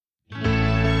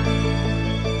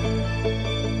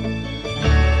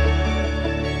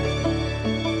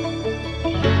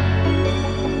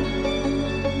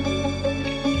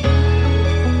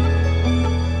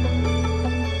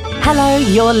Hello,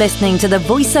 you're listening to the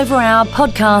Voiceover Hour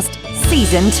podcast,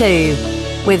 Season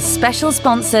 2, with special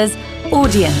sponsors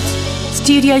Audient,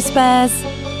 Studio Spares,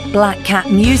 Black Cat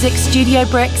Music Studio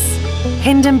Bricks,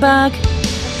 Hindenburg,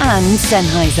 and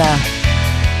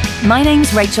Sennheiser. My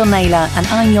name's Rachel Naylor, and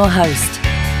I'm your host.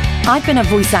 I've been a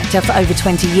voice actor for over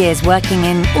 20 years, working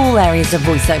in all areas of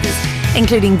voiceovers,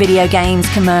 including video games,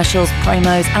 commercials,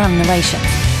 promos, and narrations.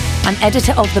 I'm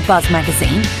editor of The Buzz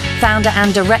magazine, founder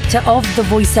and director of the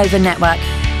Voiceover Network,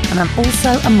 and I'm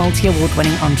also a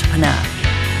multi-award-winning entrepreneur.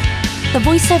 The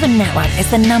Voiceover Network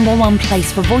is the #1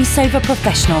 place for voiceover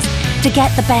professionals to get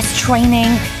the best training,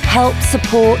 help,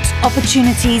 support,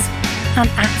 opportunities, and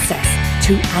access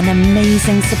to an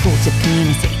amazing supportive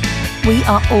community. We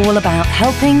are all about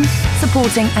helping,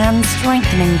 supporting, and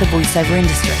strengthening the voiceover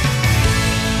industry.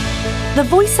 The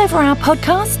Voiceover Hour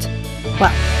podcast?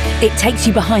 Well, it takes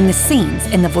you behind the scenes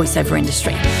in the voiceover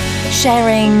industry,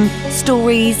 sharing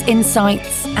stories,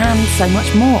 insights, and so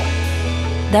much more.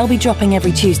 They'll be dropping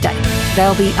every Tuesday.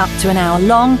 They'll be up to an hour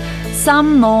long,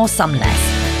 some more, some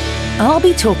less. I'll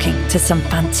be talking to some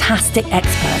fantastic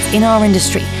experts in our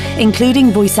industry,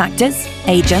 including voice actors,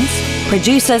 agents,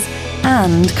 producers,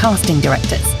 and casting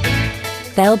directors.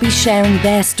 They'll be sharing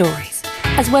their stories,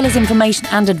 as well as information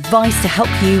and advice to help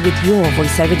you with your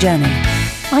voiceover journey.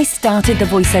 I started the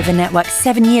Voiceover Network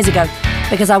 7 years ago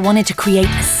because I wanted to create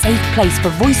a safe place for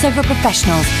voiceover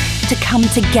professionals to come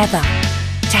together,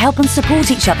 to help and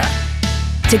support each other,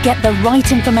 to get the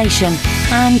right information,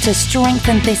 and to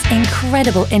strengthen this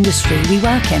incredible industry we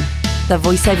work in. The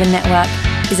Voiceover Network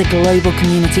is a global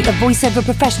community of voiceover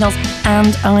professionals,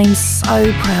 and I'm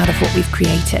so proud of what we've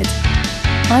created.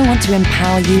 I want to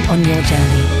empower you on your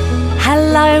journey.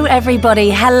 Hello, everybody.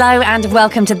 Hello, and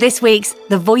welcome to this week's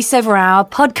The Voiceover Hour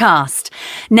podcast.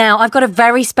 Now, I've got a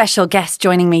very special guest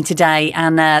joining me today,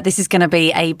 and this is going to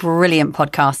be a brilliant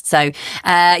podcast. So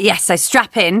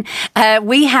strap in.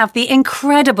 We have the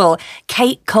incredible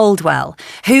Kate Caldwell,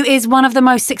 who is one of the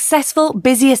most successful,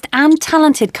 busiest, and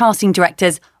talented casting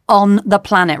directors on the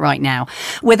planet right now,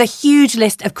 with a huge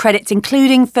list of credits,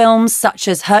 including films such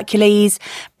as Hercules,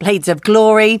 Blades of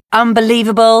Glory,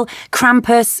 Unbelievable,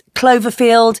 Krampus,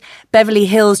 Cloverfield, Beverly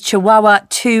Hills Chihuahua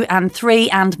 2 and 3,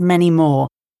 and many more.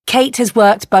 Kate has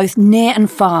worked both near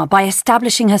and far by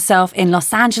establishing herself in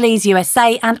Los Angeles,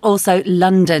 USA, and also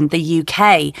London, the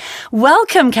UK.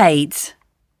 Welcome, Kate.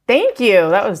 Thank you.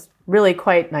 That was really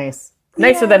quite nice.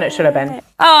 Nicer than it should have been.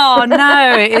 Oh,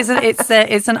 no.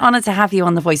 It's an honour to have you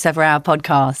on the Voiceover Hour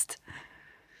podcast.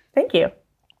 Thank you.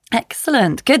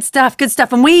 Excellent. Good stuff. Good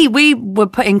stuff. And we were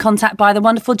put in contact by the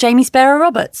wonderful Jamie Sparrow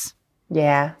Roberts.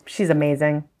 Yeah, she's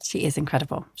amazing. She is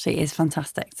incredible. She is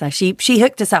fantastic. So she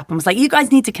hooked us up and was like, you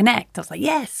guys need to connect. I was like,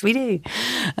 yes, we do.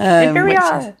 And here we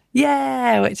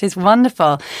are. Which is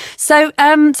wonderful. So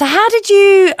how did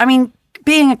you,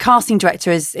 being a casting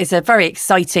director is a very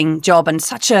exciting job and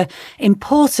such a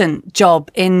important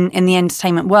job in the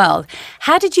entertainment world.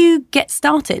 How did you get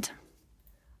started?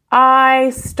 I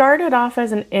started off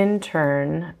as an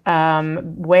intern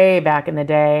way back in the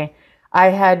day. I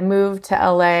had moved to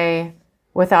LA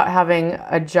without having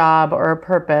a job or a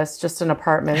purpose, just an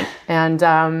apartment. And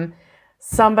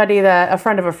a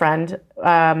friend of a friend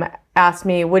asked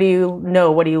me, what do you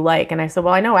know? What do you like? And I said,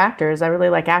 well, I know actors. I really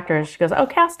like actors. She goes, oh,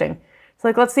 casting. It's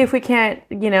like, let's see if we can't,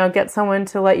 get someone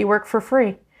to let you work for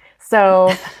free.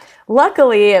 So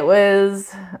luckily it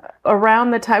was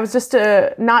around the time, it was just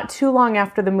not too long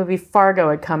after the movie Fargo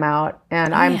had come out.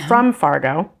 And I'm from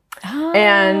Fargo. Oh,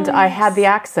 and I had the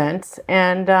accent.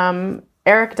 And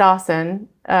Eric Dawson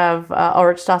of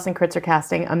Ulrich Dawson Kritzer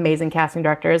Casting, amazing casting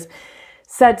directors,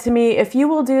 said to me, if you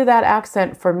will do that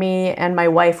accent for me and my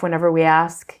wife whenever we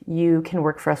ask, you can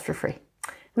work for us for free.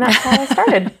 And that's how I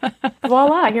started.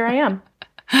 Voila, here I am.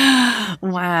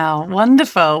 Wow.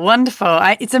 Wonderful.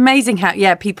 It's amazing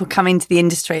how, people come into the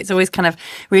industry. It's always kind of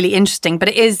really interesting, but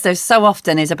it is, though, so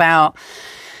often is about,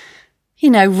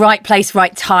 right place,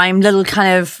 right time, little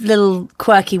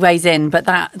quirky ways in, but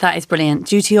that is brilliant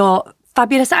due to your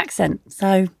fabulous accent.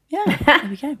 So there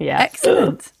we go. Yeah.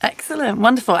 Excellent.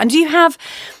 Wonderful. And do you have,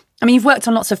 you've worked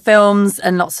on lots of films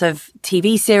and lots of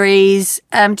TV series.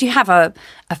 Do you have a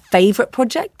favourite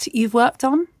project you've worked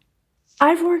on?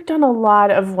 I've worked on a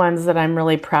lot of ones that I'm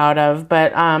really proud of,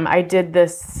 but I did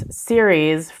this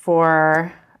series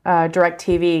for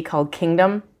DirecTV called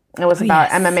Kingdom. It was about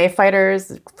MMA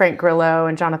fighters, Frank Grillo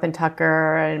and Jonathan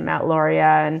Tucker and Matt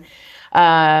Lauria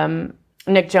and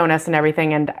Nick Jonas and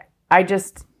everything. And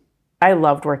I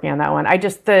loved working on that one.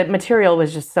 The material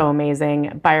was just so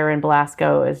amazing. Byron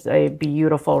Belasco is a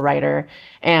beautiful writer,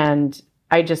 and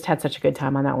I just had such a good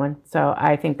time on that one. So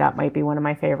I think that might be one of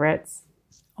my favorites.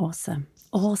 Awesome.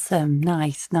 Awesome.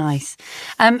 Nice.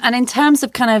 And in terms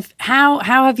of kind of how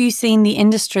have you seen the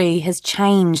industry has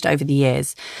changed over the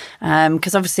years?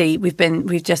 Because obviously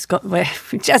we're just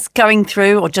going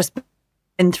through or just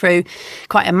been through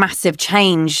quite a massive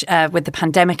change with the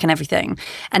pandemic and everything.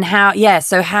 And how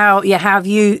have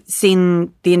you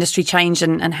seen the industry change,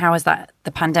 and how has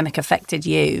the pandemic affected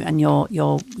you and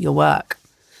your work?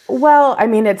 Well, I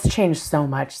mean, it's changed so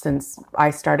much since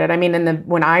I started. I mean,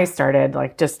 when I started,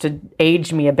 like, just to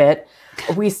age me a bit,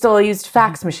 we still used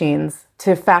fax machines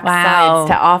to fax sides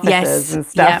to offices and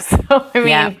stuff. Yep. So, I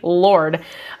mean, Lord,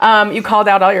 you called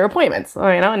out all your appointments,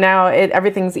 now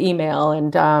everything's email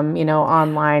and,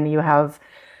 online you have,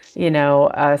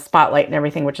 Spotlight and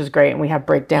everything, which is great. And we have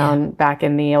Breakdown back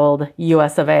in the old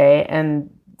US of A, and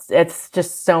it's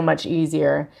just so much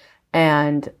easier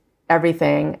and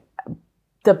everything.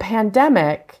 The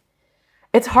pandemic,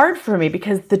 it's hard for me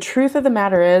because the truth of the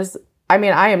matter is, I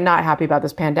mean, I am not happy about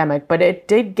this pandemic, but it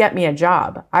did get me a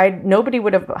job. Nobody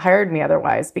would have hired me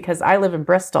otherwise because I live in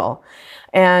Bristol.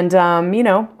 And,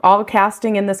 all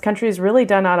casting in this country is really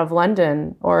done out of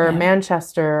London or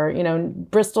Manchester.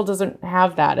 Bristol doesn't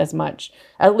have that as much,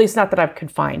 at least not that I could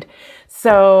find.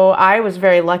 So I was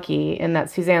very lucky in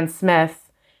that Suzanne Smith,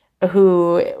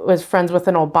 who was friends with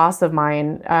an old boss of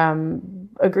mine,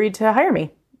 agreed to hire me.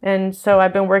 And so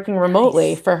I've been working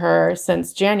remotely for her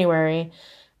since January,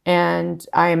 and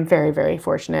I am very, very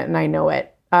fortunate, and I know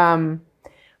it.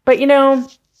 But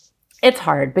it's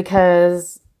hard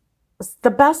because the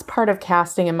best part of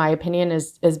casting, in my opinion,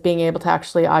 is being able to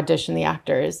actually audition the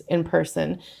actors in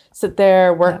person, sit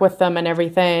there, work with them and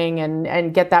everything,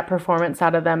 and get that performance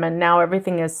out of them. And now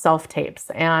everything is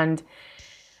self-tapes, and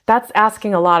that's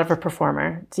asking a lot of a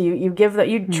performer. So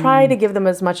you try to give them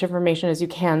as much information as you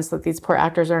can so that these poor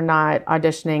actors are not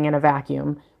auditioning in a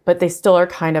vacuum, but they still are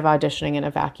kind of auditioning in a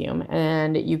vacuum.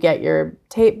 And you get your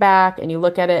tape back and you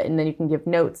look at it, and then you can give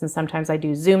notes. And sometimes I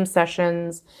do Zoom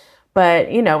sessions, but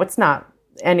it's not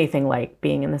anything like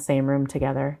being in the same room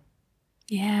together.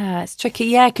 Yeah, it's tricky.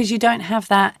 Yeah, because you don't have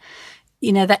that,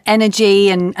 the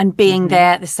energy and being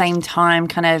there at the same time,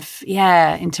 kind of,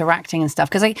 interacting and stuff.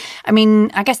 Because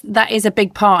I guess that is a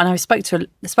big part. And I've spoken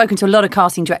to a lot of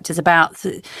casting directors about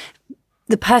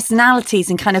the personalities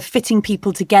and kind of fitting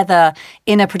people together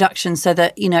in a production so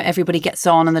that, everybody gets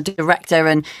on, and the director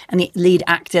and the lead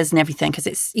actors and everything. Because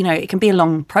it's, it can be a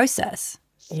long process.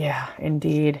 Yeah,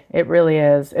 indeed. It really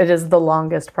is. It is the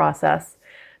longest process.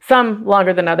 Some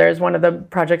longer than others. One of the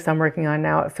projects I'm working on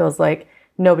now, it feels like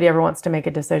nobody ever wants to make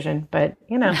a decision, but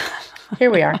here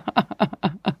we are.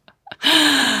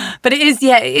 But it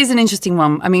is an interesting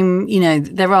one. I mean,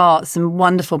 there are some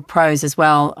wonderful pros as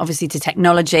well, obviously, to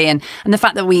technology and the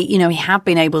fact that we have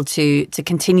been able to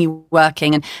continue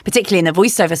working, and particularly in the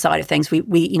voiceover side of things, we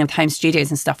with home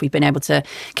studios and stuff, we've been able to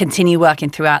continue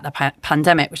working throughout the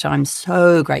pandemic, which I'm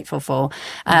so grateful for.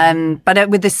 But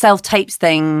with the self-tapes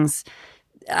things,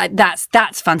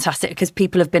 that's fantastic because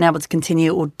people have been able to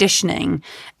continue auditioning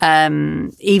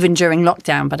even during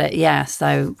lockdown. But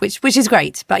so which is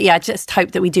great. But I just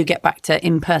hope that we do get back to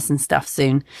in-person stuff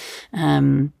soon.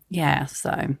 So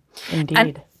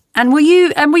indeed. And will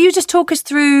you just talk us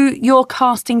through your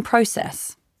casting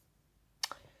process?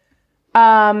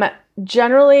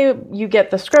 Generally, you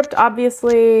get the script,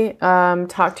 obviously.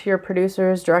 Talk to your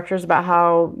producers, directors about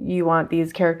how you want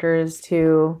these characters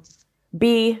to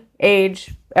be,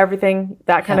 age, everything,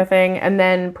 that kind of thing, and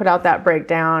then put out that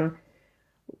breakdown.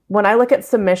 When I look at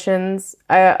submissions,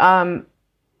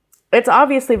 it's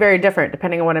obviously very different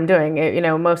depending on what I'm doing.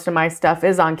 Most of my stuff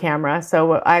is on camera,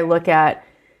 so I look at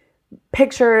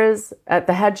pictures, at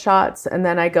the headshots, and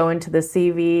then I go into the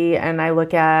CV and I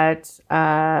look at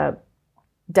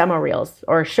demo reels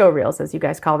or show reels, as you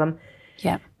guys call them.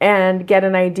 Yeah. And get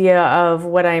an idea of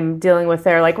what I'm dealing with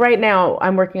there. Like right now,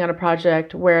 I'm working on a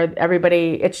project where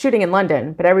it's shooting in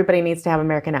London, but everybody needs to have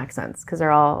American accents because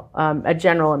they're all a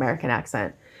general American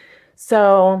accent.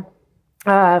 So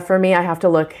for me, I have to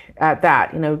look at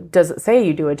that. Does it say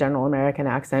you do a general American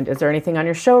accent? Is there anything on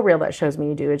your show reel that shows me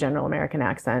you do a general American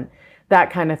accent?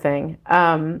 That kind of thing.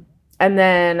 And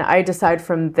then I decide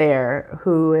from there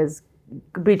who is,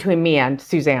 between me and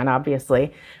Suzanne,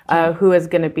 obviously, who is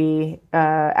going to be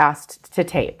asked to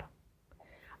tape.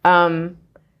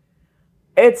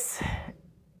 It's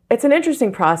an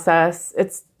interesting process.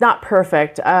 It's not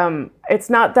perfect. It's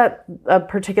not that a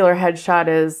particular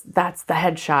headshot that's the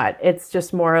headshot. It's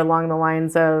just more along the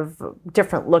lines of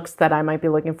different looks that I might be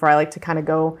looking for. I like to kind of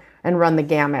go and run the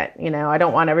gamut. I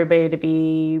don't want everybody to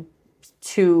be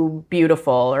too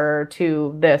beautiful or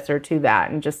too this or too that,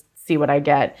 and just see what I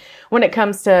get. When it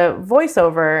comes to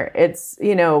voiceover, it's,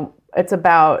 it's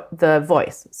about the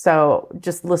voice. So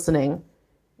just listening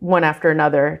one after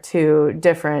another to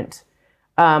different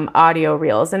audio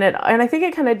reels. And I think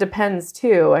it kind of depends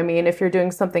too. I mean, if you're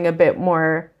doing something a bit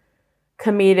more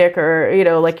comedic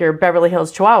or, like your Beverly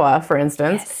Hills Chihuahua, for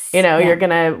instance, you're going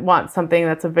to want something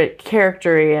that's a bit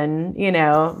charactery and,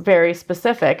 very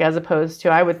specific, as opposed to,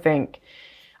 I would think,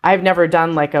 I've never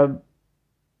done like a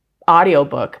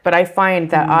audiobook, but I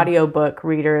find that audiobook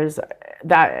readers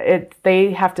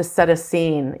they have to set a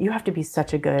scene. You have to be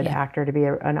such a good actor to be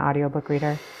an audiobook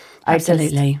reader.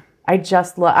 Absolutely.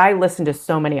 I listen to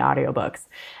so many audiobooks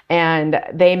and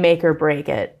they make or break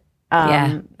it.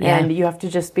 And you have to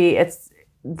just it's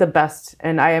the best.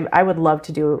 And I'd love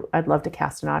to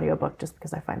cast an audiobook just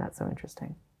because I find that so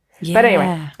interesting. Yeah. But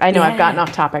anyway, I know I've gotten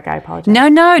off topic. I apologize.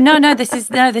 No.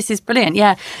 This is brilliant.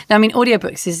 Yeah. No, I mean,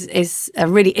 audiobooks is a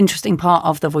really interesting part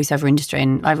of the voiceover industry,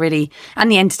 and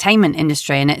and the entertainment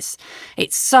industry, and it's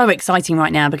so exciting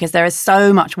right now because there is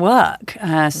so much work.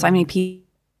 So many people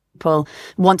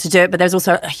want to do it, but there's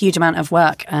also a huge amount of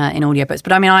work in audiobooks.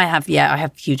 But I mean, I have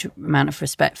a huge amount of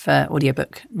respect for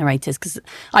audiobook narrators because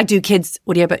I do kids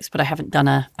audiobooks, but I haven't done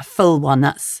a full one.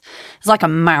 It's like a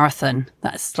marathon.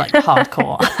 That's like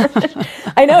hardcore.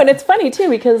 I know, and it's funny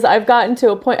too because I've gotten to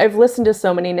a point. I've listened to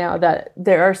so many now that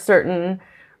there are certain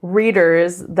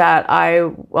readers that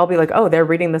I'll be like, oh, they're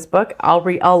reading this book.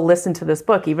 I'll listen to this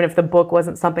book, even if the book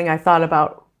wasn't something I thought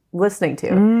about listening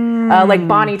to. Like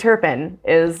Bonnie Turpin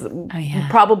is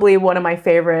probably one of my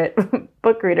favorite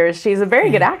book readers. She's a very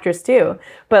good actress too,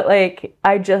 but like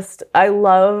I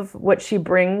love what she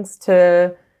brings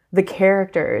to the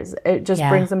characters. It just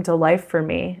brings them to life for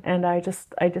me, and I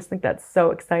just think that's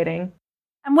so exciting.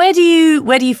 And where do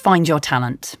you find your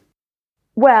talent?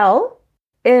 Well,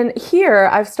 in here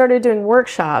I've started doing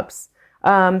workshops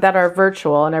that are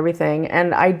virtual and everything,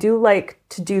 and I do like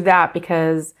to do that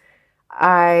because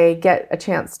I get a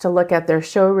chance to look at their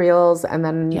show reels, and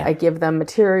then I give them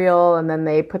material, and then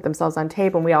they put themselves on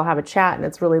tape and we all have a chat, and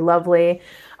it's really lovely.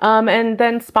 And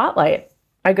then Spotlight.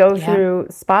 I go through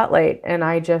Spotlight and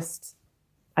I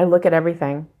look at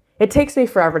everything. It takes me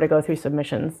forever to go through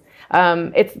submissions.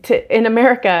 In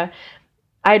America,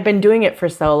 I'd been doing it for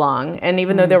so long, and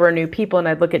even though there were new people and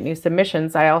I'd look at new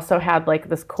submissions, I also had like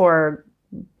this core,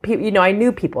 I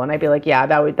knew people, and I'd be like, yeah,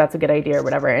 that's a good idea or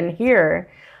whatever. And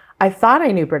here, I thought I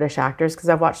knew British actors because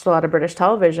I've watched a lot of British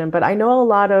television, but I know a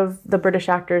lot of the British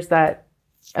actors that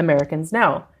Americans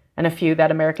know and a few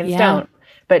that Americans don't.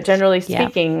 But generally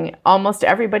speaking, almost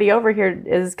everybody over here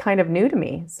is kind of new to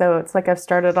me. So it's like I've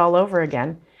started all over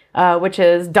again, which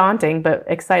is daunting but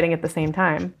exciting at the same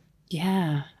time.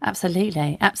 Yeah,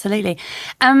 absolutely. Absolutely.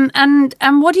 And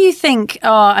what do you think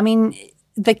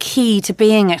the key to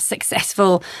being a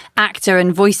successful actor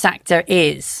and voice actor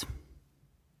is?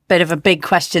 Bit of a big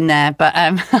question there, but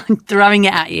I'm throwing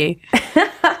it at you.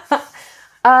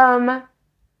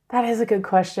 That is a good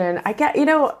question. I get,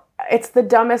 it's the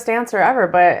dumbest answer ever,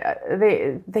 but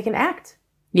they can act.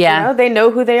 Yeah. They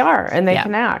know who they are and they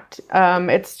can act.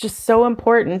 It's just so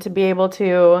important to be able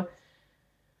to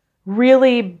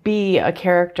really be a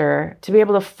character, to be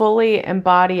able to fully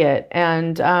embody it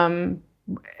and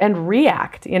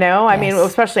react, I mean,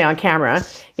 especially on camera,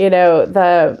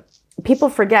 people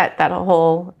forget that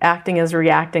whole acting is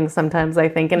reacting sometimes, I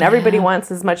think, and everybody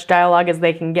wants as much dialogue as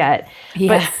they can get.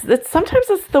 Yeah. But sometimes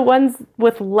it's the ones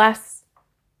with less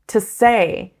to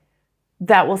say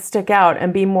that will stick out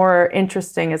and be more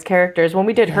interesting as characters. When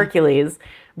we did Hercules,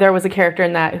 there was a character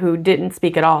in that who didn't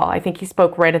speak at all. I think he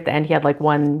spoke right at the end. He had like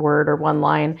one word or one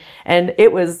line, and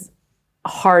it was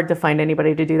hard to find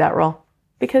anybody to do that role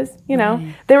because, they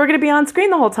were going to be on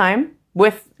screen the whole time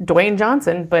with Dwayne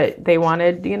Johnson, but they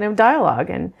wanted, dialogue.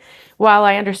 And while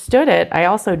I understood it, I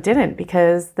also didn't,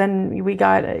 because then we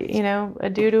got, a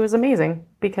dude who was amazing,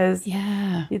 because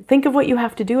you think of what you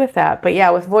have to do with that. But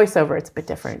with voiceover, it's a bit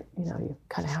different. You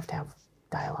kind of have to have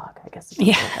dialogue, I guess.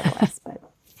 Otherwise, but.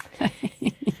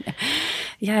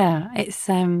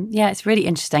 It's really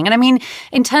interesting. And I mean,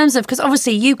 in terms of, because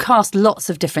obviously you cast lots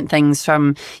of different things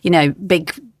from,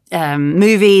 big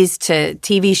movies to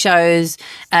TV shows.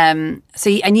 And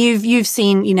you've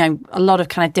seen, a lot of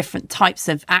kind of different types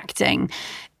of acting.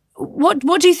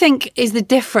 What do you think is the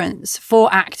difference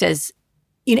for actors?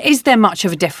 Is there much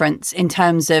of a difference in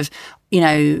terms of,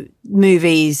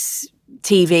 movies,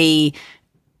 TV,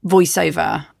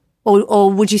 voiceover,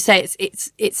 or would you say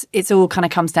it's all kind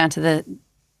of comes down to the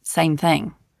same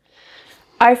thing?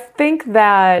 I think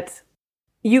that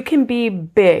you can be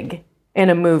big in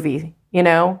a movie.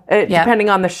 Depending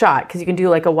on the shot, because you can do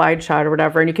like a wide shot or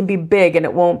whatever, and you can be big and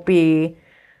it won't be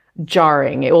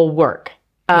jarring. It will work.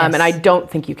 And I don't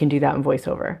think you can do that in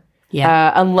voiceover.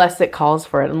 unless it calls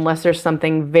for it, unless there's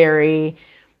something very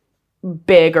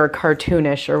big or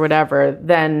cartoonish or whatever,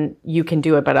 then you can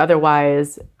do it. But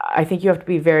otherwise, I think you have to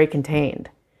be very contained,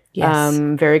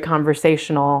 very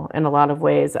conversational in a lot of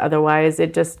ways. Otherwise,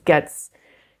 it just gets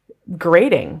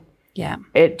grating. Yeah.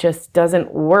 It just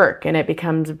doesn't work, and it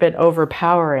becomes a bit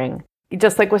overpowering.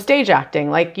 Just like with stage acting,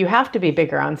 like you have to be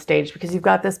bigger on stage because you've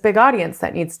got this big audience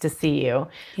that needs to see you.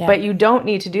 Yeah. But you don't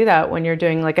need to do that when you're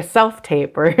doing like a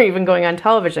self-tape or even going on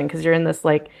television, because you're in this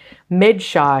like mid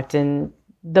shot, and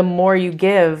the more you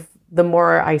give, the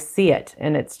more I see it,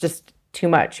 and it's just too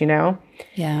much, you know?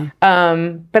 Yeah.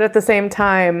 But at the same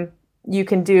time, you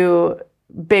can do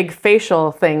big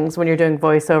facial things when you're doing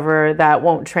voiceover that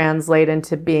won't translate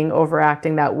into being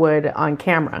overacting that would on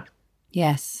camera.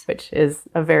 Yes. Which is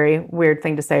a very weird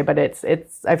thing to say, but it's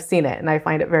I've seen it and I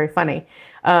find it very funny.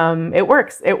 It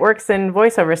works. It works in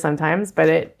voiceover sometimes, but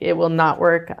it will not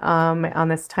work on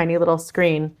this tiny little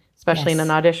screen, especially in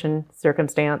an audition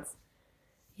circumstance.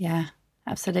 Yeah,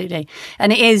 absolutely.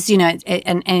 And it is, you know,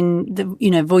 and the, you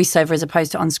know, voiceover as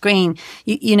opposed to on screen,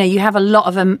 you know, you have a lot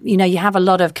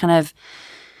of kind of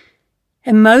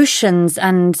emotions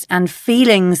and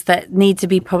feelings that need to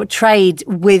be portrayed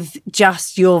with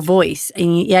just your voice.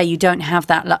 And you don't have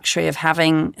that luxury of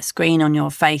having a screen on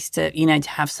your face to, you know, to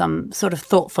have some sort of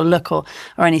thoughtful look or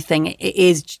anything.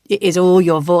 It is all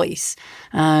your voice.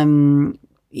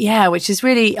 Which is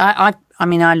really, I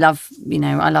mean, I love the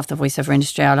voiceover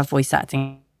industry. I love voice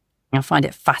acting. I find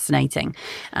it fascinating.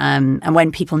 And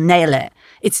when people nail it,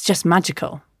 it's just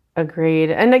magical.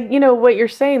 Agreed. And, you know, what you're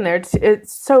saying there,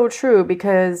 it's so true,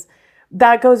 because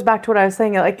that goes back to what I was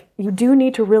saying. Like, you do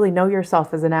need to really know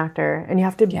yourself as an actor, and you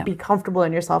have to be comfortable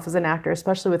in yourself as an actor,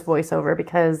 especially with voiceover,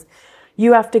 because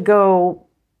you have to go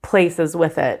places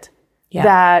with it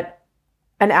that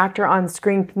an actor on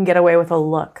screen can get away with a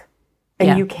look.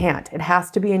 And you can't. It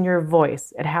has to be in your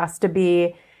voice. It has to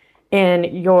be in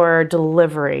your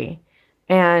delivery.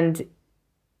 And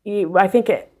I think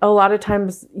a lot of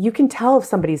times you can tell if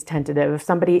somebody's tentative, if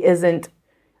somebody isn't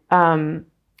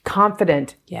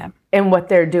confident in what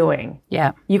they're doing.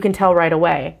 Yeah, you can tell right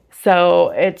away. So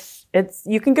it's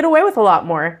you can get away with a lot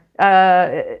more.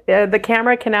 The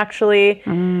camera can actually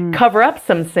cover up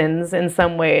some sins in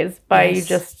some ways by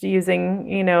just using,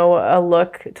 you know, a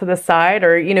look to the side,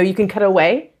 or, you know, you can cut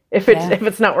away if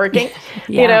it's not working.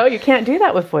 You know, you can't do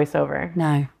that with voiceover.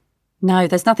 No,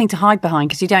 there's nothing to hide behind,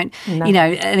 because you don't, you know,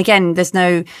 and again, there's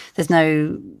no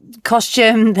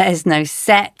costume, there's no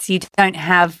set, you don't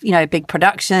have, you know, a big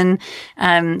production.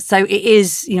 So it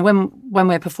is, you know, when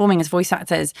we're performing as voice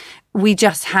actors, we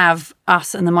just have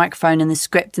us and the microphone and the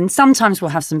script, and sometimes we'll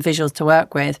have some visuals to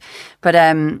work with. But,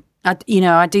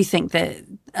 I do think that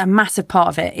a massive part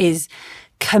of it is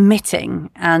committing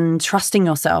and trusting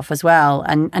yourself as well,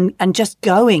 and just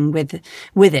going with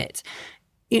it.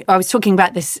 I was talking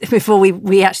about this before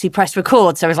we actually pressed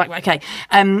record, so I was like, okay.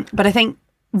 But I think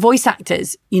voice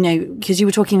actors, you know, because you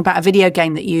were talking about a video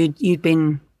game that you'd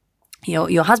been,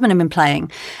 your husband had been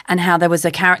playing, and how there was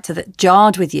a character that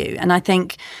jarred with you. And I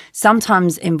think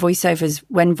sometimes in voiceovers,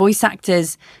 when voice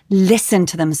actors listen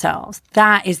to themselves,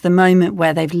 that is the moment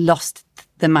where they've lost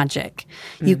the magic.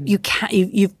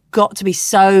 You've got to be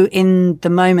so in the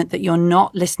moment that you're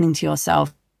not listening to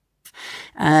yourself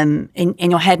in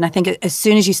your head. And I think as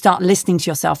soon as you start listening to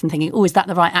yourself and thinking, oh, is that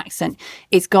the right accent,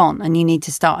 it's gone, and you need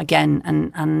to start again.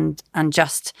 And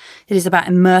just, it is about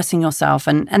immersing yourself.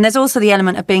 And there's also the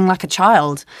element of being like a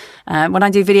child. When I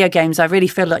do video games, I really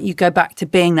feel like you go back to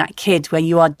being that kid where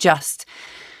you are just,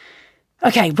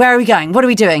 okay, where are we going? What are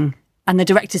we doing? And the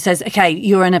director says, okay,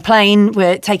 you're in a plane,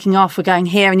 we're taking off, we're going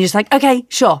here. And you're just like, okay,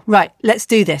 sure, right, let's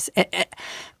do this.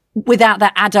 Without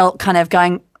that adult kind of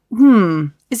going,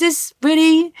 is this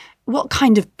really, what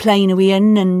kind of plane are we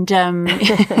in? And just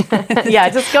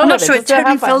go. I'm not sure it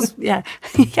totally feels. Yeah,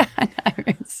 I know.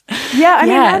 I mean,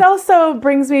 that also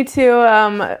brings me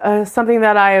to something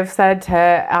that I have said to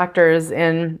actors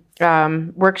in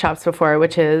workshops before,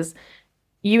 which is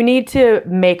you need to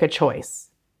make a choice,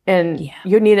 and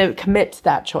you need to commit to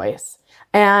that choice,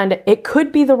 and it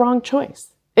could be the wrong choice.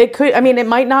 It could, I mean, it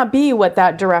might not be what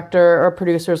that director or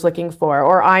producer is looking for,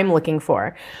 or I'm looking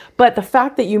for. But the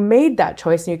fact that you made that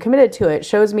choice and you committed to it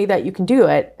shows me that you can do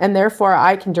it, and therefore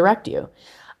I can direct you.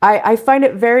 I find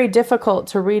it very difficult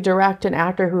to redirect an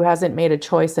actor who hasn't made a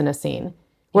choice in a scene,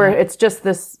 where it's just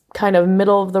this kind of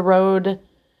middle of the road,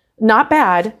 not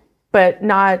bad, but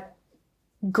not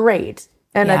great.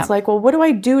 And it's like, well, what do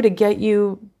I do to get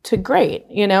you to great?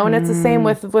 You know, and it's the same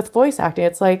with voice acting.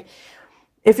 It's like,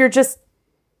 if you're just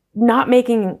not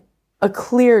making a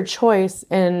clear choice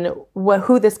in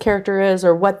who this character is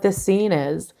or what this scene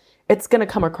is, it's going to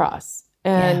come across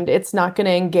and it's not going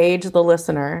to engage the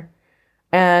listener.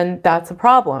 And that's a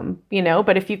problem,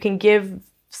 but if you can give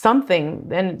something,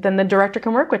 then the director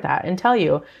can work with that and tell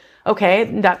you, okay,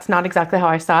 that's not exactly how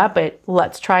I saw it, but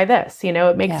let's try this.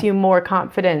 It makes you more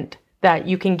confident that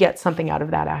you can get something out of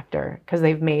that actor because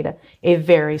they've made a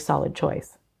very solid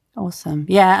choice. Awesome.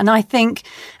 Yeah. And I think,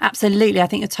 absolutely, I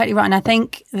think you're totally right. And I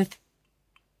think the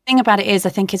thing about it is,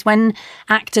 is when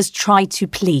actors try to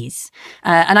please,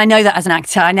 and I know that as an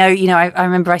actor, I know, I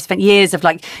remember I spent years of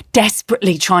like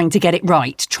desperately trying to get it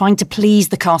right, trying to please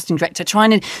the casting director,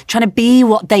 trying to be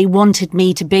what they wanted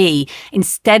me to be,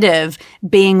 instead of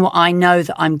being what I know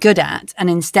that I'm good at, and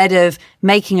instead of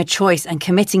making a choice and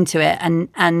committing to it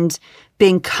and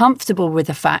being comfortable with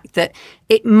the fact that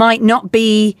it might not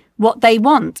be what they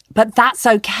want, but that's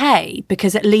okay,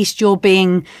 because at least you're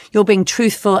being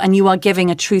truthful and you are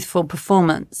giving a truthful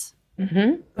performance.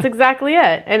 Mm-hmm. That's exactly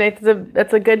it. And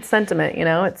it's a good sentiment.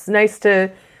 It's nice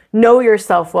to know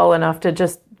yourself well enough to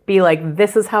just be like,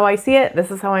 this is how I see it.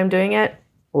 This is how I'm doing it.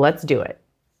 Let's do it.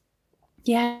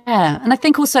 Yeah. And I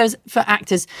think also for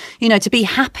actors, to be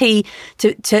happy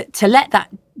to let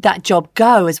that job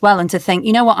go as well, and to think,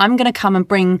 you know what, I'm going to come and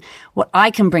bring what I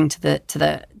can bring to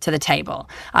the table.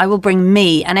 I will bring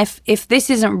me, and if this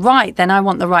isn't right, then I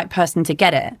want the right person to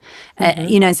get it.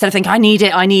 Mm-hmm. Instead of thinking I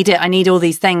need all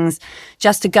these things,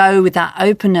 just to go with that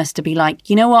openness to be like,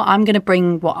 you know what, I'm going to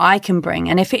bring what I can bring,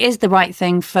 and if it is the right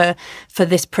thing for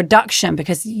this production,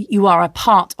 because you are a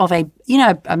part of a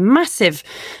massive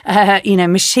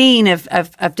machine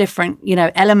of different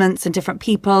elements and different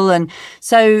people, and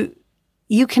so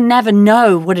you can never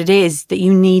know what it is that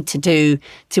you need to do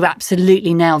to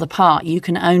absolutely nail the part. You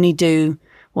can only do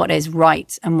what is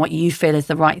right and what you feel is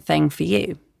the right thing for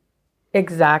you.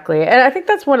 Exactly. And I think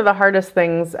that's one of the hardest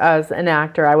things as an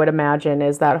actor, I would imagine,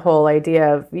 is that whole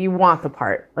idea of you want the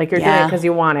part. Like you're doing it because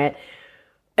you want it.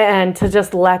 And to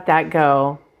just let that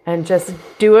go and just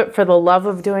do it for the love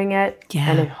of doing it.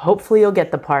 Yeah. And hopefully you'll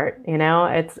get the part.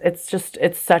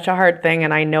 It's such a hard thing.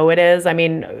 And I know it is. I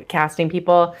mean, casting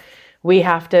people, we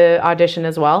have to audition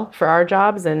as well for our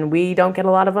jobs, and we don't get a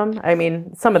lot of them. I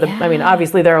mean, some of them,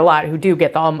 obviously there are a lot who do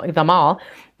get them all,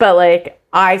 but like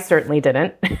I certainly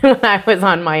didn't when I was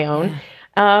on my own.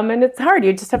 And it's hard.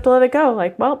 You just have to let it go.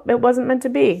 Like, well, it wasn't meant to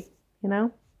be,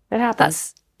 it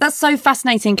happens. That's so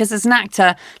fascinating, because as an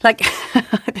actor, like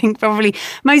I think probably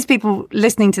most people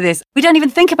listening to this, we don't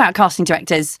even think about casting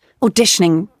directors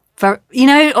auditioning for,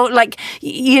 or like,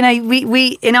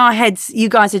 we in our heads, you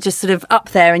guys are just sort of up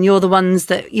there and you're the ones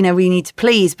that, we need to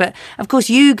please. But of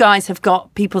course, you guys have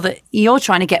got people that you're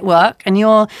trying to get work, and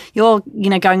you're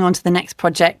going on to the next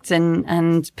project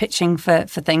and pitching for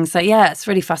things. So yeah, it's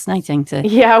really fascinating to.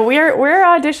 Yeah, we're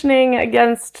auditioning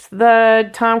against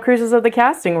the Tom Cruises of the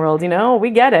casting world.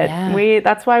 We get it. Yeah.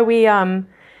 That's why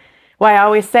why I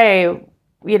always say,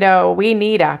 we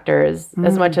need actors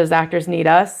as much as actors need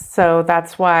us. So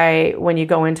that's why when you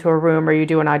go into a room or you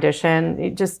do an audition, you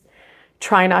just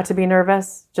try not to be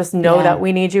nervous. Just know that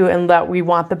we need you and that we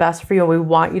want the best for you. And we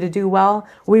want you to do well.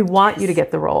 We want you to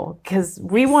get the role, because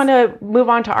we want to move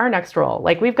on to our next role.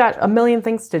 Like, we've got a million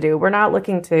things to do. We're not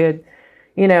looking to,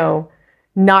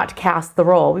 not cast the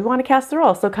role. We want to cast the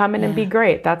role. So come in and be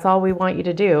great. That's all we want you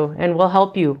to do. And we'll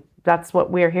help you. That's what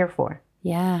we're here for.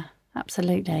 Yeah.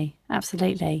 Absolutely.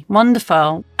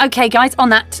 Wonderful. Okay, guys, on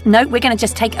that note, we're going to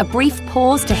just take a brief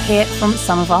pause to hear from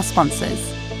some of our sponsors.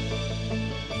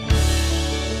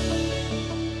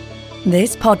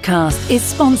 This podcast is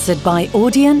sponsored by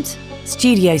Audient,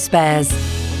 Studio Spares,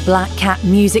 Black Cat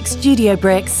Music Studio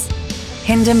Bricks,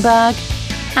 Hindenburg,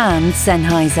 and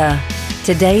Sennheiser.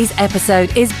 Today's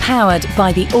episode is powered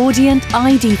by the Audient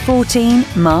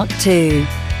ID14 Mark II.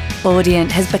 Audient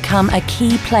has become a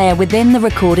key player within the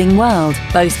recording world,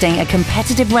 boasting a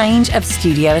competitive range of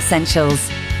studio essentials.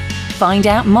 Find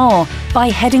out more by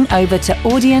heading over to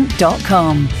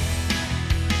audient.com.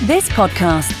 This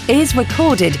podcast is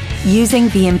recorded using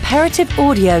the Imperative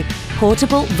Audio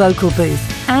portable vocal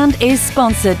booth and is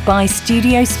sponsored by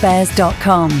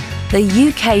Studiospares.com,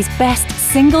 the UK's best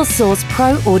single-source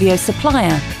pro audio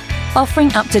supplier,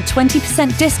 offering up to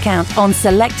 20% discount on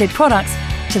selected products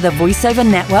to the VoiceOver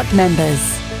Network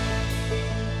members.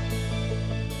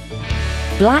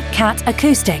 Black Cat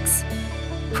Acoustics,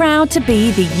 proud to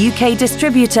be the UK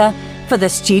distributor for the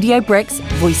Studio Bricks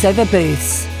VoiceOver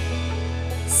booths.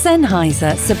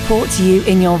 Sennheiser supports you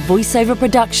in your VoiceOver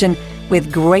production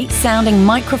with great sounding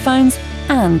microphones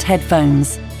and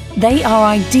headphones. They are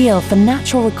ideal for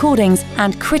natural recordings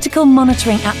and critical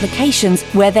monitoring applications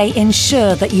where they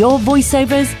ensure that your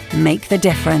voiceovers make the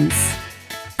difference.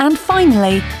 And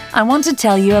finally, I want to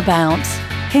tell you about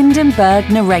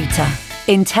Hindenburg Narrator,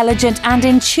 intelligent and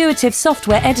intuitive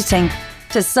software editing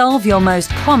to solve your most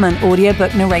common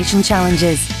audiobook narration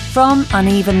challenges, from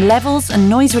uneven levels and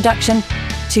noise reduction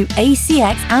to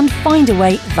ACX and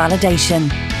Findaway validation.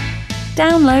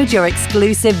 Download your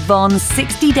exclusive Von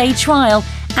 60-day trial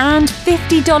and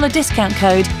 $50 discount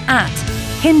code at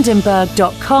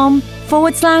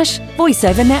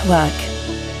hindenburg.com/voiceover network.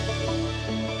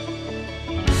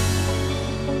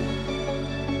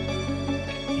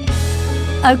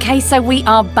 Okay, so we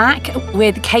are back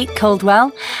with Kate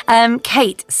Caldwell.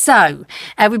 Kate, so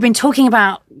we've been talking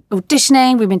about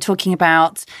auditioning, we've been talking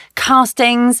about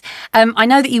castings. I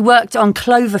know that you worked on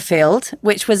Cloverfield,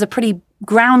 which was a pretty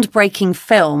groundbreaking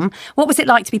film. What was it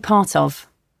like to be part of?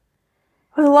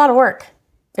 It was a lot of work.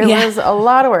 It was a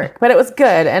lot of work, but it was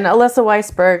good. And Alyssa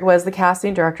Weisberg was the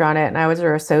casting director on it, and I was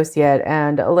her associate.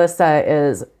 And Alyssa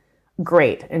is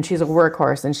great, and she's a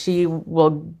workhorse, and she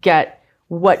will get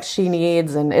what she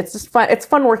needs, and it's just fun. It's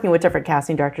fun working with different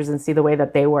casting directors and see the way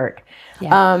that they work.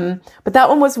 Yeah. But that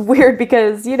one was weird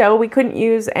because, we couldn't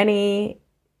use any,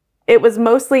 it was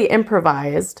mostly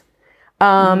improvised.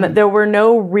 There were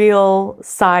no real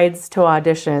sides to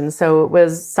audition. So it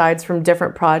was sides from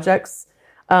different projects.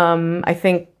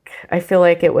 I feel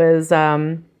like it was, I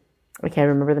can't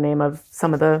remember the name of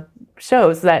some of the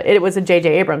shows that it was a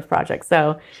J.J. Abrams project.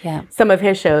 So some of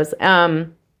his shows,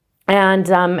 and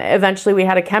eventually we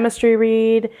had a chemistry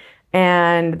read,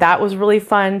 and that was really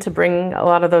fun to bring a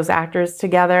lot of those actors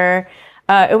together.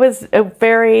 It was a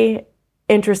very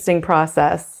interesting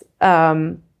process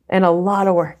and a lot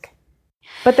of work.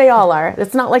 But they all are.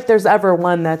 It's not like there's ever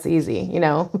one that's easy, I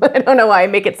don't know why I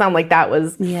make it sound like that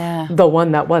was the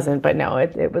one that wasn't, but no,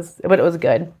 it was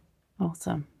good.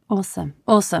 Awesome.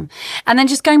 And then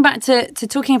just going back to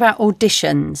talking about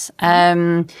auditions, I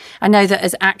know that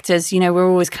as actors, we're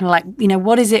always kind of like,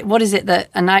 what is it that,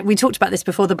 and we talked about this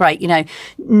before the break,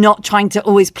 not trying to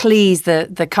always please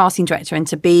the casting director and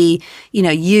to be,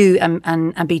 you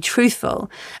and be truthful.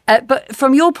 But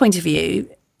from your point of view,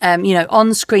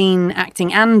 on-screen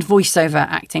acting and voiceover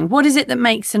acting, what is it that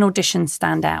makes an audition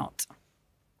stand out?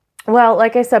 Well,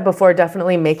 like I said before,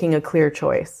 definitely making a clear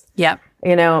choice. Yeah.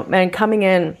 And coming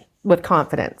in with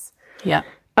confidence. Yeah.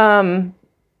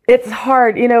 It's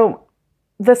hard,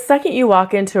 the second you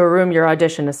walk into a room, your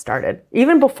audition has started.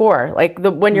 Even before,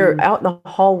 when you're out in the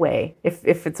hallway,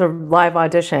 if it's a live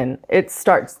audition, it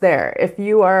starts there. If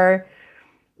you are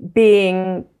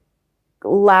being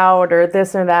loud or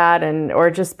this or that, or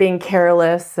just being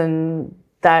careless, and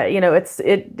that,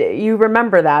 you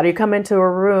remember that. You come into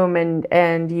a room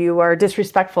and you are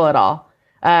disrespectful at all.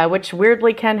 Which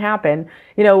weirdly can happen.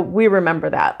 We remember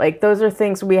that. Those are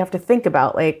things we have to think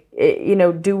about.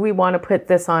 Do we want to put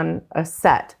this on a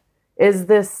set? Is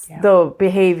this the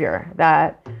behavior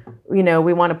that,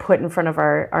 we want to put in front of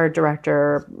our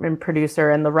director and producer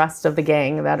and the rest of the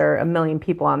gang that are 1 million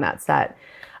people on that set?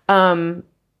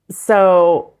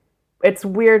 So it's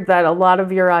weird that a lot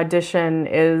of your audition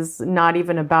is not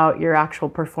even about your actual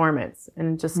performance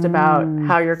and just about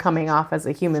how you're coming off as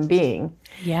a human being.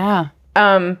 Yeah.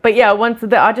 But once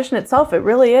the audition itself, it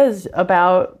really is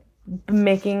about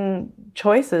making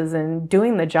choices and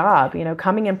doing the job,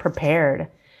 coming in prepared.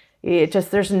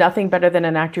 There's nothing better than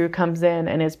an actor who comes in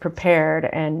and is prepared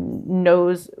and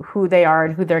knows who they are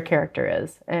and who their character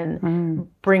is and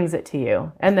brings it to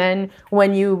you. And then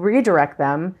when you redirect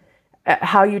them,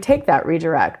 how you take that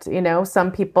redirect,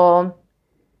 some people,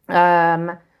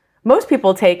 most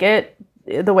people take it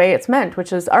the way it's meant,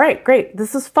 which is, all right, great,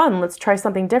 this is fun, let's try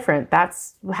something different.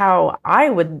 That's how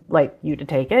I would like you to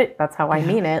take it. That's how I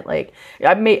mean it.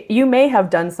 You may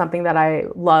have done something that I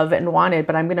love and wanted,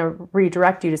 but I'm going to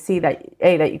redirect you to see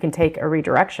that you can take a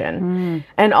redirection,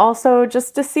 and also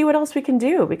just to see what else we can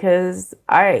do, because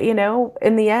in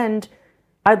the end,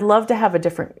 I'd love to have a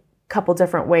couple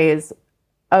different ways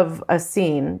of a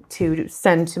scene to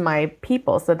send to my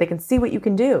people so that they can see what you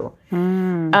can do.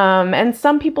 And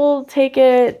some people take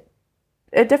it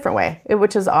a different way,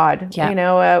 which is odd.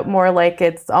 More like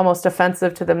it's almost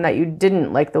offensive to them that you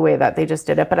didn't like the way that they just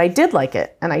did it. But I did like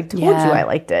it, and I told you I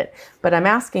liked it. But I'm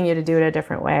asking you to do it a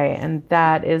different way. And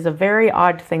that is a very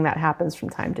odd thing that happens from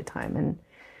time to time, and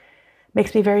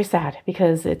makes me very sad,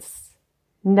 because it's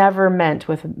never meant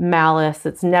with malice.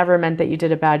 It's never meant that you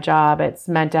did a bad job. It's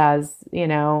meant as,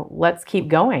 let's keep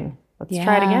going. Let's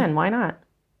try it again. Why not?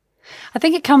 I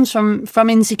think it comes from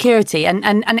insecurity,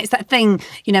 and it's that thing,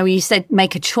 you said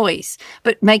make a choice,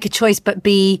 but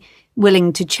be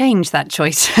willing to change that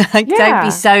choice. Don't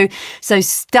be so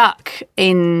stuck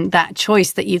in that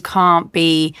choice that you can't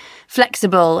be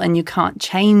flexible and you can't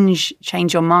change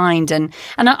your mind. And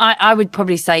I would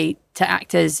probably say to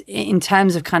actors in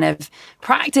terms of kind of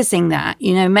practicing that,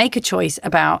 make a choice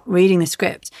about reading the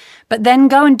script, but then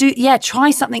go and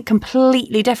try something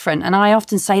completely different. And I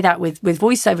often say that with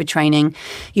voiceover training,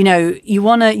 you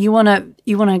want to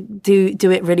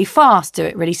do it really fast, do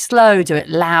it really slow, do it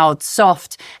loud,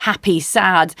 soft, happy,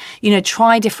 sad,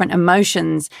 try different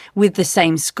emotions with the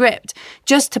same script,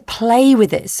 just to play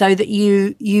with it so that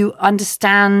you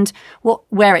understand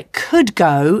where it could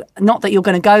go. Not that you're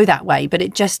going to go that way, but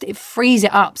it frees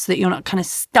it up so that you're not kind of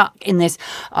stuck in this,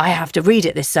 I have to read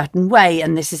it this certain way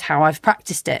and this is how I've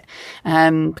practiced it.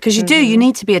 Because you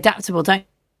need to be adaptable, don't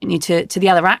you, to the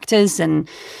other actors and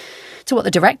to what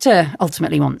the director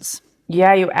ultimately wants.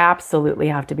 Yeah, you absolutely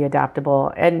have to be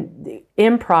adaptable. And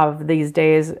improv these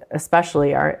days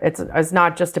especially it's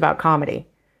not just about comedy.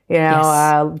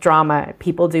 Yes. Drama,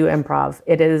 people do improv.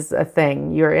 It is a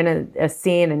thing. You're in a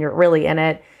scene and you're really in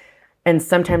it. And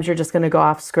sometimes you're just going to go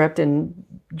off script and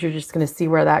you're just going to see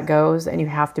where that goes. And you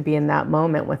have to be in that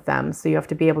moment with them. So you have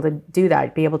to be able to do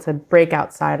that, be able to break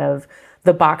outside of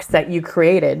the box that you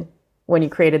created when you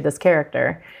created this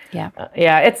character. Yeah.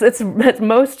 It's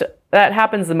most, that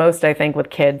happens the most, I think,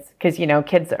 with kids. Because,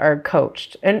 kids are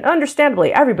coached. And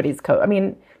understandably, everybody's coached. I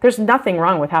mean, there's nothing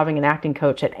wrong with having an acting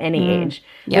coach at any age.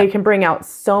 Yep. They can bring out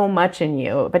so much in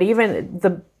you. But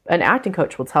even an acting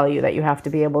coach will tell you that you have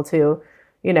to be able to,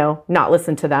 not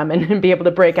listen to them and be able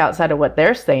to break outside of what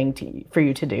they're saying for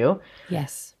you to do.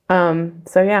 Yes.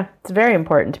 So yeah, it's very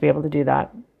important to be able to do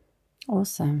that.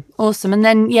 Awesome. And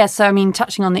then, so I mean,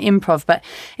 touching on the improv, but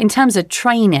in terms of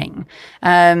training,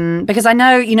 because I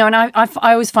know, and I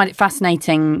always find it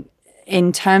fascinating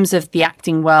in terms of the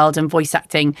acting world and voice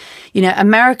acting,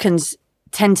 Americans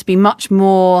tend to be much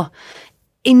more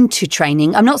into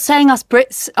training. I'm not saying us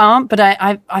Brits aren't, but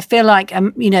I feel like,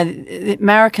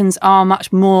 Americans are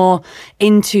much more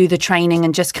into the training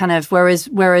and just kind of,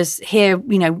 whereas here,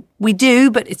 we do,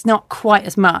 but it's not quite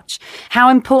as much. How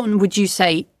important would you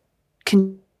say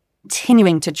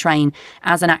continuing to train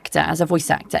as an actor, as a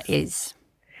voice actor is?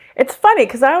 It's funny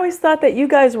because I always thought that you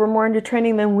guys were more into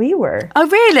training than we were. Oh,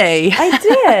 really? I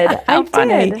did. How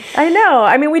funny. Did. I know.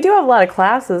 I mean, we do have a lot of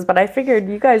classes, but I figured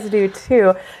you guys do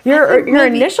too. Your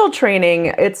initial training,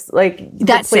 it's like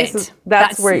that's it.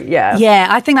 That's where, yeah. Yeah,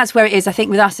 I think that's where it is. I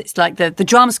think with us, it's like the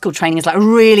drama school training is like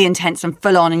really intense and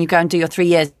full on, and you go and do your 3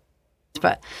 years.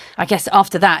 But I guess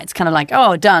after that, it's kind of like,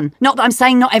 oh, done. Not that I'm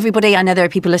saying not everybody. I know there are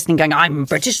people listening going, I'm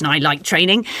British and I like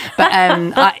training. But,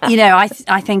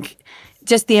 I think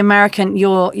just the American,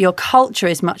 your culture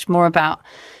is much more about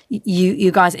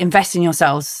you guys invest in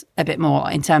yourselves a bit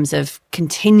more in terms of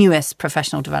continuous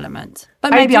professional development.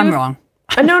 But maybe I'm wrong.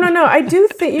 No. I do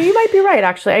think you might be right,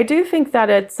 actually. I do think that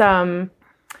it's,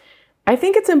 I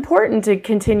think it's important to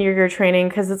continue your training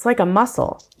because it's like a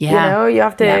muscle. Yeah. You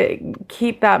have to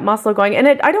keep that muscle going. And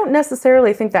I don't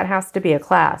necessarily think that has to be a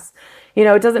class.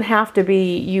 It doesn't have to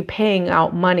be you paying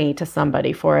out money to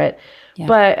somebody for it. Yeah.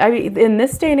 But in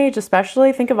this day and age,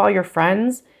 especially, think of all your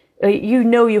friends.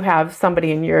 You have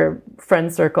somebody in your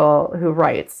friend circle who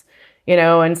writes,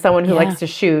 and someone who likes to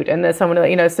shoot, and then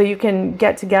someone, so you can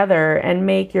get together and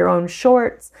make your own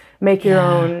shorts, make your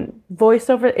own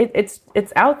voiceover.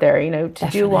 It's out there, to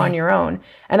Definitely. do on your own.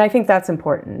 And I think that's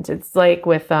important. It's like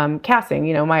with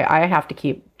casting, I have to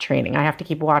keep training. I have to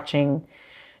keep watching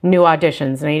new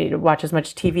auditions, and I need to watch as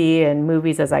much TV and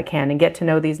movies as I can and get to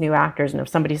know these new actors. And if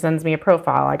somebody sends me a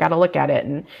profile, I got to look at it,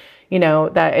 and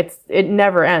that it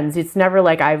never ends. It's never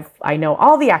like I know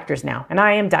all the actors now and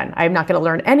I am done. I'm not going to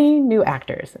learn any new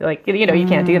actors. Like, you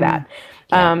can't do that.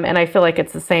 Yeah. And I feel like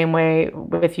it's the same way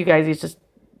with you guys. It's just,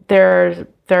 there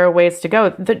are ways to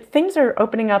go. Things are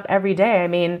opening up every day. I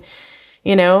mean,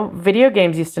 video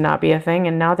games used to not be a thing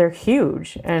and now they're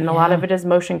huge. And a lot of it is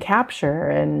motion capture,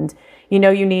 and,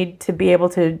 you need to be able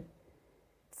to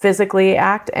physically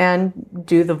act and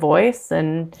do the voice,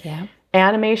 and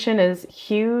animation is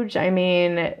huge. I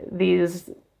mean,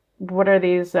 what are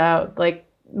these, like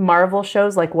Marvel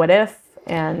shows like What If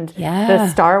and the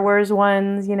Star Wars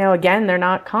ones, again, they're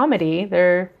not comedy.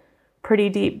 They're pretty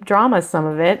deep drama, some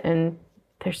of it. And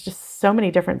there's just so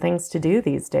many different things to do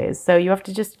these days. So you have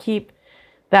to just keep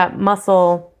that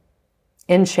muscle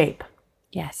in shape.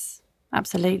 Yes.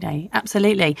 Absolutely.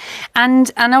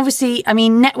 And obviously, I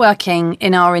mean, networking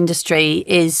in our industry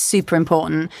is super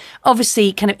important.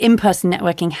 Obviously, kind of in-person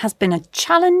networking has been a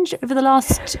challenge over the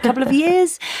last couple of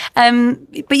years.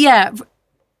 But yeah,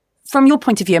 from your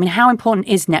point of view, I mean, how important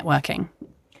is networking?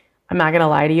 I'm not going to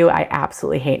lie to you. I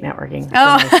absolutely hate networking for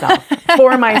myself.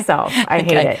 For myself, I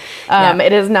hate it.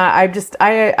 It is not,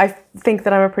 I think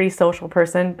that I'm a pretty social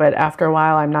person, but after a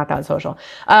while, I'm not that social.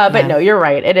 But no, you're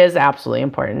right. It is absolutely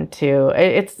important to,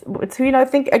 it's, I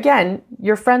think, again,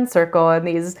 your friend circle and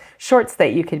these shorts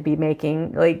that you could be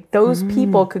making, like those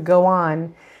people could go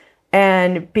on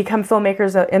and become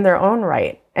filmmakers in their own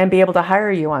right and be able to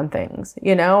hire you on things,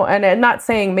 and not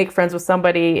saying make friends with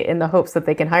somebody in the hopes that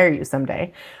they can hire you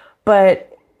someday. But,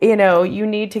 you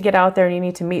need to get out there and you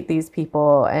need to meet these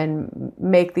people and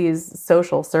make these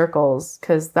social circles,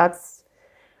 because that's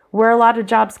where a lot of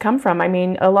jobs come from. I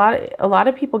mean, a lot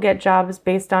of people get jobs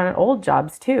based on old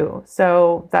jobs too.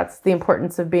 So that's the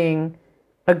importance of being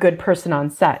a good person on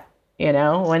set.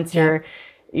 Once you're,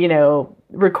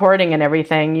 recording and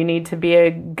everything, you need to be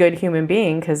a good human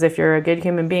being, because if you're a good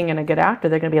human being and a good actor,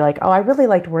 they're going to be like, oh, I really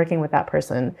liked working with that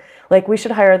person. Like, we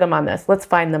should hire them on this. Let's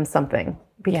find them something,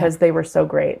 because they were so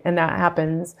great. And that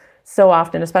happens so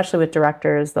often, especially with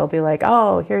directors. They'll be like,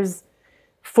 oh, here's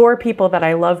 4 people that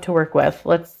I love to work with.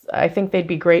 I think they'd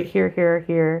be great here, here,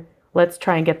 here. Let's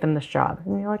try and get them this job.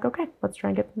 And you're like, okay, let's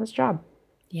try and get them this job.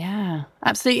 Yeah,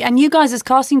 absolutely. And you guys as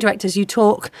casting directors, you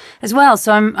talk as well.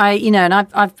 So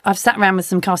I've sat around with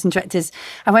some casting directors.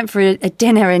 I went for a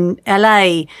dinner in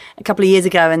LA a couple of years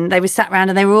ago, and they were sat around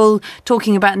and they were all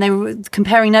talking about, and they were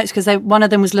comparing notes, because one of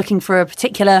them was looking for a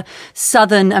particular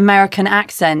Southern American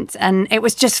accent. And it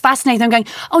was just fascinating. I'm going,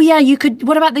 oh yeah,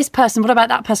 what about this person? What about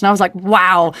that person? I was like,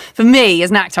 wow. For me as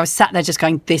an actor, I was sat there just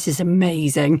going, this is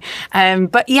amazing.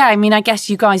 But yeah, I mean, I guess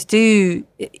you guys do,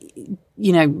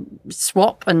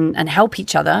 swap and help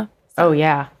each other. Oh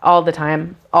yeah, all the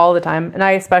time. And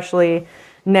I, especially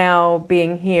now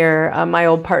being here, my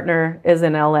old partner is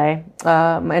in LA,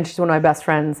 and she's one of my best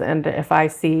friends. And if I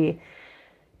see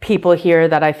people here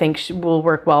that I think will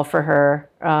work well for her,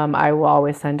 I will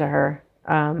always send to her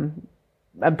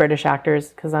British actors,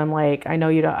 because I'm like,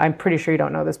 I'm pretty sure you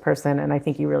don't know this person, and I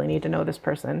think you really need to know this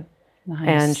person. Nice.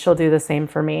 And she'll do the same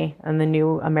for me and the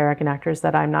new American actors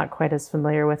that I'm not quite as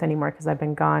familiar with anymore, because I've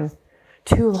been gone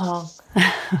too long.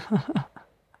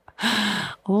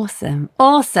 Awesome,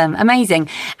 amazing.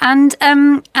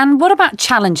 And what about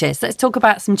challenges? Let's talk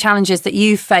about some challenges that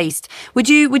you've faced. Would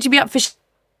you be up for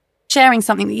sharing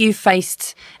something that you've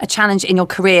faced, a challenge in your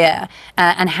career,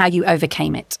 and how you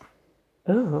overcame it?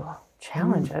 Ooh,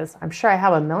 challenges. I'm sure I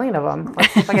have a million of them.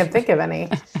 Let's see if I can think of any.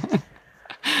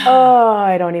 Oh,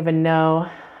 I don't even know.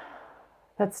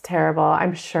 That's terrible.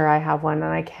 I'm sure I have one,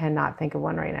 and I cannot think of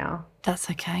one right now. That's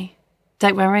okay.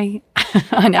 Don't worry.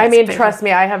 I mean, trust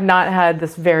me, I have not had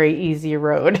this very easy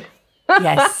road.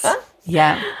 Yes.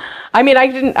 Yeah. I mean,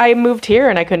 I moved here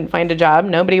and I couldn't find a job.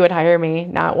 Nobody would hire me,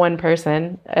 not one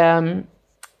person,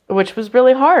 which was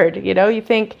really hard. You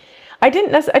think, I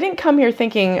didn't come here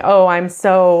thinking,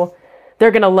 oh, they're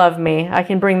going to love me. I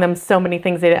can bring them so many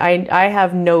things. I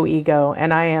have no ego,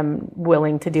 and I am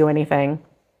willing to do anything.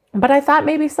 But I thought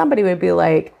maybe somebody would be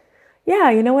like,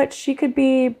 yeah, you know what? She could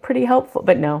be pretty helpful.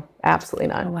 But no, absolutely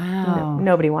not. Wow.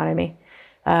 Nobody wanted me.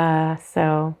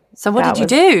 So what did you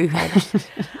do?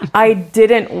 I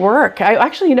didn't work.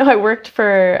 I worked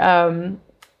for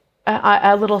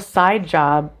a little side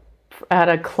job at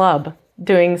a club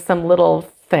doing some little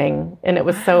thing, and it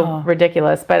was so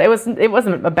ridiculous, but it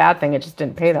wasn't a bad thing. It just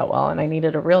didn't pay that well, and I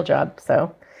needed a real job.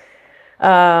 So,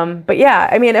 but yeah,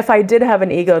 I mean, if I did have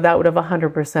an ego, that would have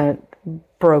 100%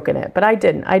 broken it, but I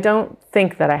didn't. I don't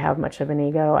think that I have much of an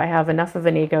ego. I have enough of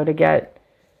an ego to get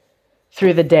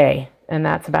through the day, and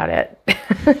that's about it.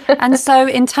 And so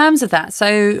in terms of that,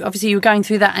 so obviously you were going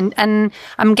through that, and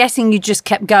I'm guessing you just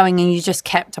kept going and you just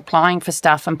kept applying for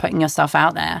stuff and putting yourself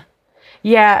out there.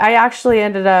 Yeah, I actually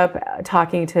ended up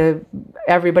talking to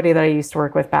everybody that I used to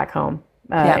work with back home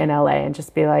in LA, and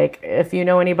just be like, if you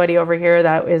know anybody over here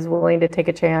that is willing to take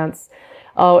a chance.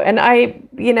 Oh, and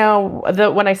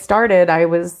when I started, I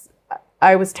was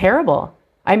terrible.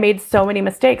 I made so many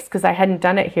mistakes because I hadn't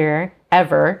done it here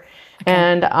ever. Okay.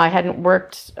 And I hadn't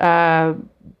worked very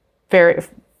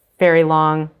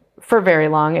long.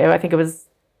 I think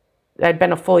I'd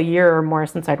been a full year or more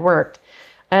since I'd worked.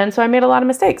 And so I made a lot of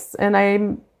mistakes, and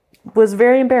I was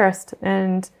very embarrassed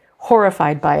and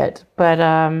horrified by it. But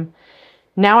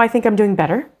now I think I'm doing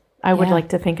better. I would like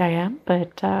to think I am,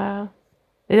 but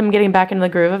I'm getting back into the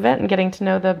groove of it and getting to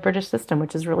know the British system,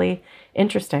 which is really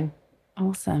interesting.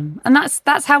 Awesome. And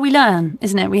that's how we learn,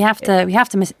 isn't it? We have to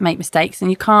make mistakes, and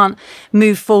you can't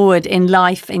move forward in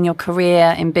life, in your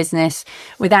career, in business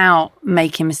without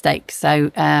making mistakes. So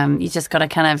you just got to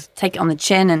kind of take it on the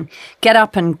chin and get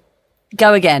up and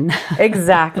go again.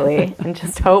 Exactly. And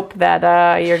just hope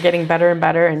that you're getting better and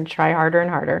better, and try harder and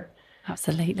harder.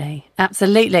 Absolutely.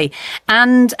 Absolutely.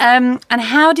 And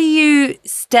how do you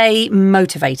stay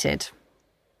motivated?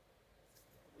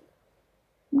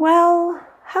 Well,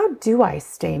 how do I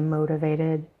stay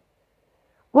motivated?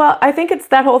 Well, I think it's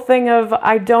that whole thing of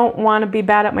I don't want to be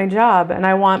bad at my job and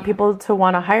I want people to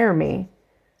want to hire me.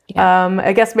 Yeah.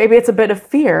 I guess maybe it's a bit of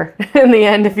fear in the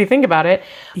end if you think about it,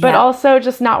 but also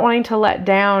just not wanting to let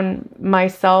down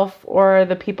myself or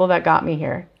the people that got me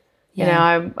here. Yeah. You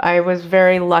know, I was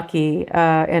very lucky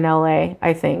in LA,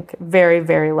 I think. Very,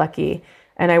 very lucky.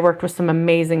 And I worked with some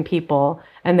amazing people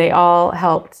and they all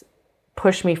helped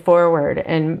push me forward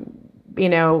and, you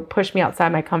know, push me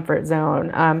outside my comfort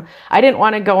zone. I didn't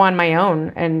want to go on my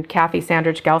own. And Kathy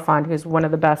Sandrich Galfond, who's one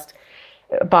of the best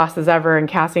bosses ever and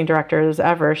casting directors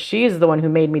ever, she's the one who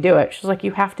made me do it. She's like,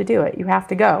 you have to do it. You have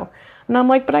to go. And I'm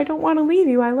like, but I don't want to leave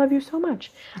you. I love you so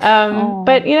much.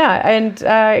 But yeah, and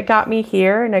it got me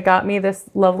here and it got me this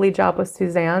lovely job with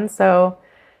Suzanne. So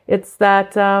it's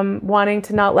that wanting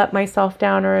to not let myself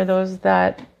down or those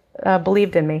that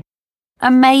believed in me.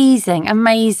 Amazing,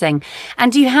 amazing.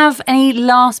 And do you have any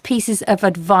last pieces of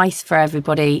advice for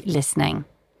everybody listening?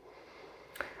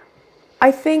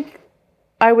 I think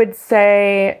I would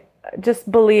say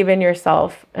just believe in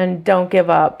yourself and don't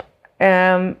give up.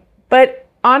 But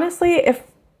honestly, if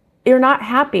you're not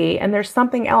happy and there's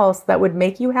something else that would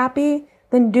make you happy,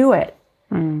 then do it.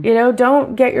 You know,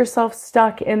 don't get yourself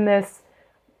stuck in this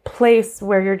place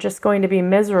where you're just going to be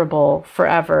miserable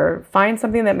forever. Find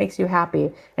something that makes you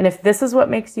happy. And if this is what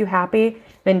makes you happy,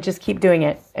 then just keep doing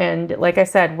it. And like I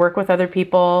said, work with other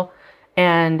people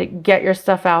and get your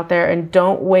stuff out there and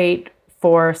don't wait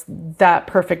for that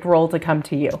perfect role to come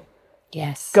to you.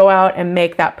 Yes. Go out and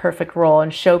make that perfect role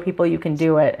and show people you can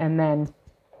do it and then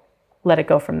let it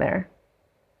go from there.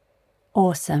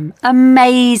 Awesome.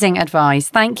 Amazing advice.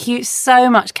 Thank you so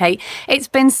much, Kate. It's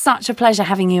been such a pleasure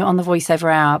having you on the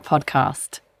Voiceover Hour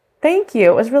podcast. Thank you.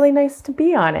 It was really nice to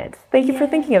be on it. Thank you for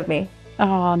thinking of me.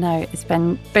 Oh, no, it's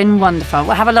been wonderful.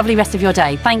 Well, have a lovely rest of your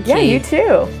day. Thank you. Yeah, you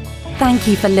too. Thank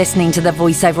you for listening to the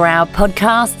Voiceover Hour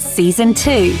podcast, Season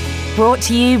 2, brought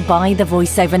to you by the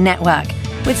Voiceover Network,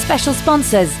 with special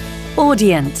sponsors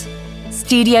Audient,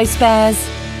 Studio Spares,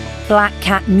 Black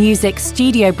Cat Music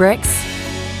Studio Bricks,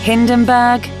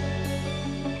 Hindenburg,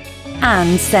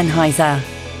 and Sennheiser.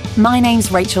 My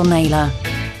name's Rachel Naylor.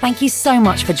 Thank you so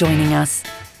much for joining us.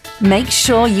 Make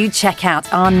sure you check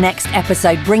out our next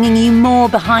episode, bringing you more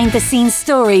behind-the-scenes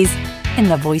stories in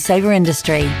the voiceover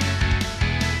industry.